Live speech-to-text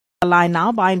Line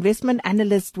now by investment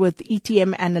analyst with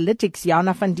ETM Analytics,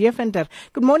 Jana van Deventer.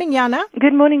 Good morning, Jana.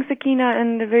 Good morning, Sakina,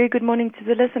 and a very good morning to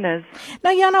the listeners.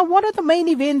 Now, Jana, what are the main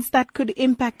events that could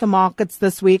impact the markets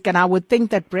this week? And I would think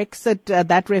that Brexit,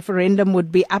 that referendum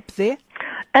would be up there.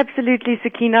 Absolutely,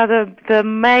 Sakina. The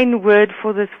main word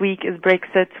for this week is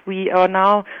Brexit. We are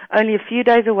now only a few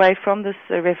days away from this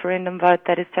referendum vote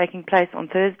that is taking place on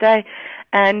Thursday,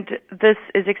 and this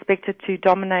is expected to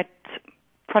dominate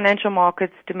financial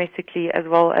markets domestically as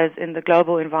well as in the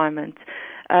global environment.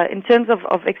 In terms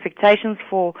of expectations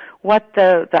for what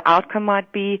the outcome might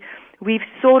be, we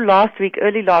saw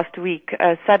early last week,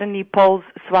 suddenly polls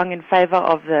swung in favor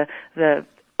of the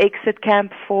exit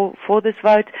camp for this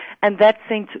vote, and that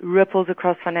sent ripples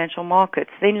across financial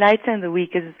markets. Then later in the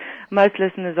week, as most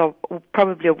listeners are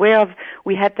probably aware of,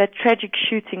 we had that tragic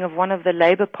shooting of one of the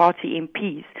Labour Party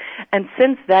MPs. And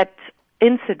since that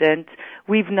incident,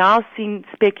 we've now seen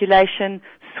speculation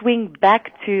swing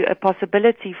back to a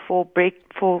possibility for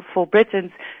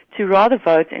Britons to rather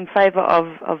vote in favor of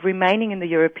remaining in the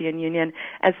European Union,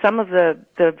 as some of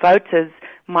the voters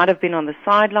might have been on the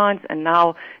sidelines and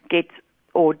now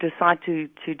decide to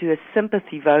do a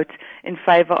sympathy vote in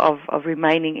favor of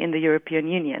remaining in the European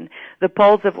Union. The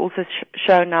polls have also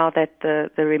shown now that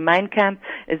the Remain camp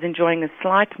is enjoying a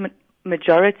slight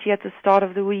majority at the start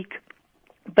of the week.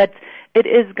 But it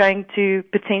is going to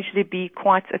potentially be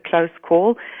quite a close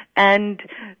call, and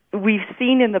we've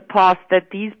seen in the past that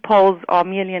these polls are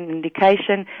merely an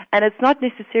indication, and it's not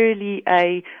necessarily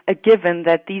a given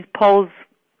that these polls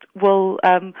will,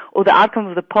 or the outcome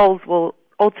of the polls will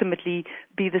ultimately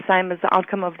be the same as the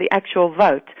outcome of the actual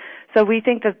vote. So we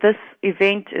think that this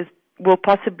event will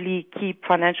possibly keep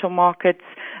financial markets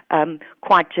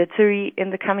quite jittery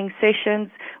in the coming sessions.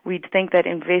 We'd think that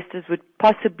investors would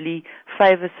possibly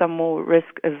favor some more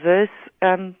risk-averse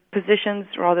positions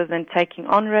rather than taking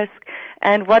on risk.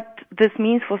 And what this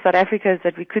means for South Africa is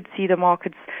that we could see the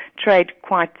markets trade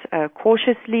quite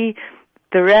cautiously.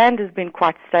 The rand has been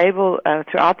quite stable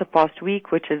throughout the past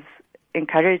week, which is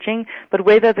encouraging, but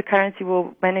whether the currency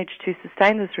will manage to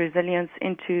sustain this resilience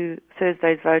into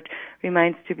Thursday's vote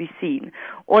remains to be seen.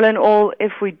 All in all,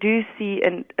 if we do see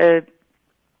a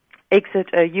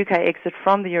UK exit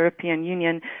from the European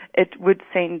Union, it would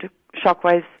send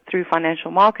shockwaves through financial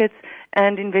markets,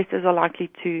 and investors are likely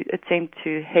to attempt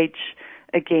to hedge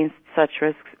against such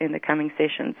risks in the coming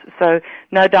sessions. So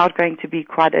no doubt going to be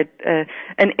quite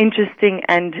an interesting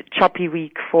and choppy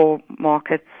week for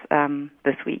markets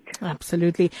this week.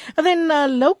 Absolutely. And then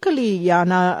locally,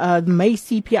 Jana, May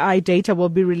CPI data will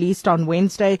be released on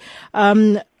Wednesday.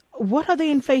 What are the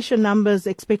inflation numbers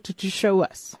expected to show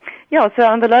us? Yeah, so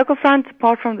on the local front,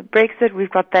 apart from the Brexit,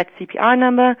 we've got that CPI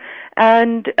number,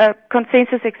 and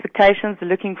consensus expectations are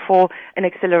looking for an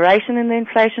acceleration in the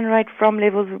inflation rate from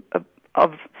levels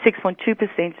of 6.2%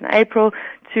 in April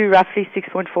to roughly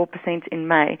 6.4% in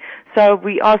May. So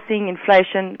we are seeing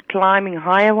inflation climbing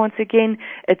higher once again.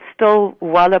 It's still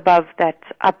well above that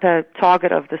upper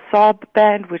target of the SArb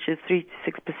band, which is 3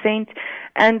 to 6%.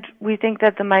 And we think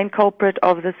that the main culprit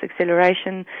of this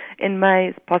acceleration in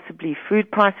May is possibly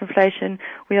food price inflation.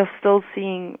 We are still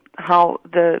seeing how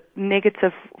the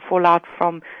negative fallout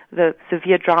from the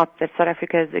severe drought that South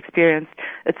Africa has experienced,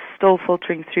 it's still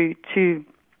filtering through to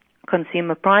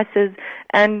consumer prices,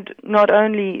 and not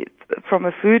only from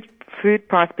a food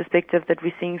price perspective that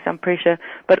we're seeing some pressure,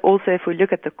 but also if we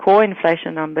look at the core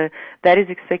inflation number, that is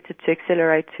expected to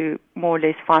accelerate to more or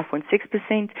less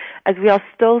 5.6%, as we are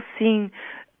still seeing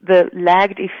the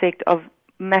lagged effect of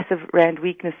massive rand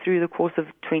weakness through the course of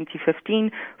 2015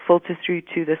 filter through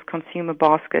to this consumer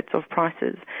basket of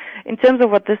prices. In terms of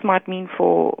what this might mean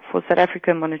for South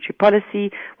African monetary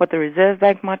policy, what the Reserve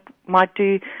Bank might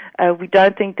do, we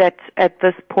don't think that at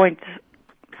this point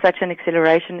such an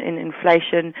acceleration in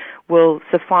inflation will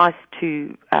suffice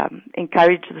to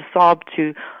encourage the SArb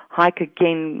to hike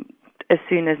again as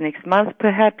soon as next month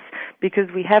perhaps, because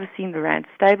we have seen the rand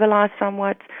stabilize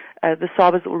somewhat. The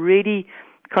SArb has already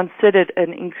considered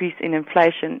an increase in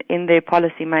inflation in their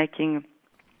policy making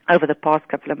over the past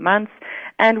couple of months.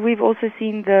 And we've also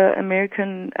seen the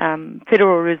American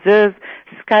Federal Reserve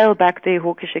scale back their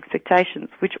hawkish expectations,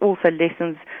 which also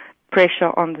lessens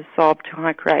pressure on the SArb to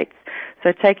hike rates.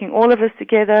 So taking all of this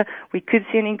together, we could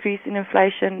see an increase in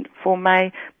inflation for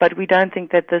May, but we don't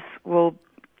think that this will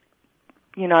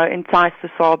entice the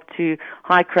SArb to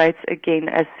hike rates again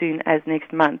as soon as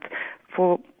next month.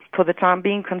 For the time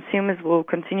being, consumers will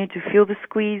continue to feel the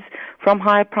squeeze from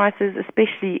higher prices,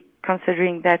 especially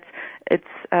considering that it's,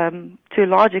 to a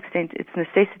large extent, it's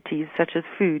necessities such as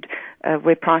food,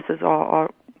 where prices are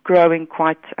growing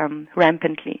quite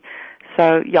rampantly.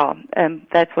 So,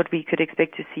 that's what we could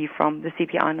expect to see from the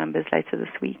CPI numbers later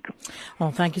this week.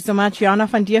 Well, thank you so much. Jana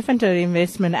van Deventer,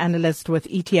 investment analyst with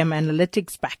ETM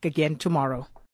Analytics, back again tomorrow.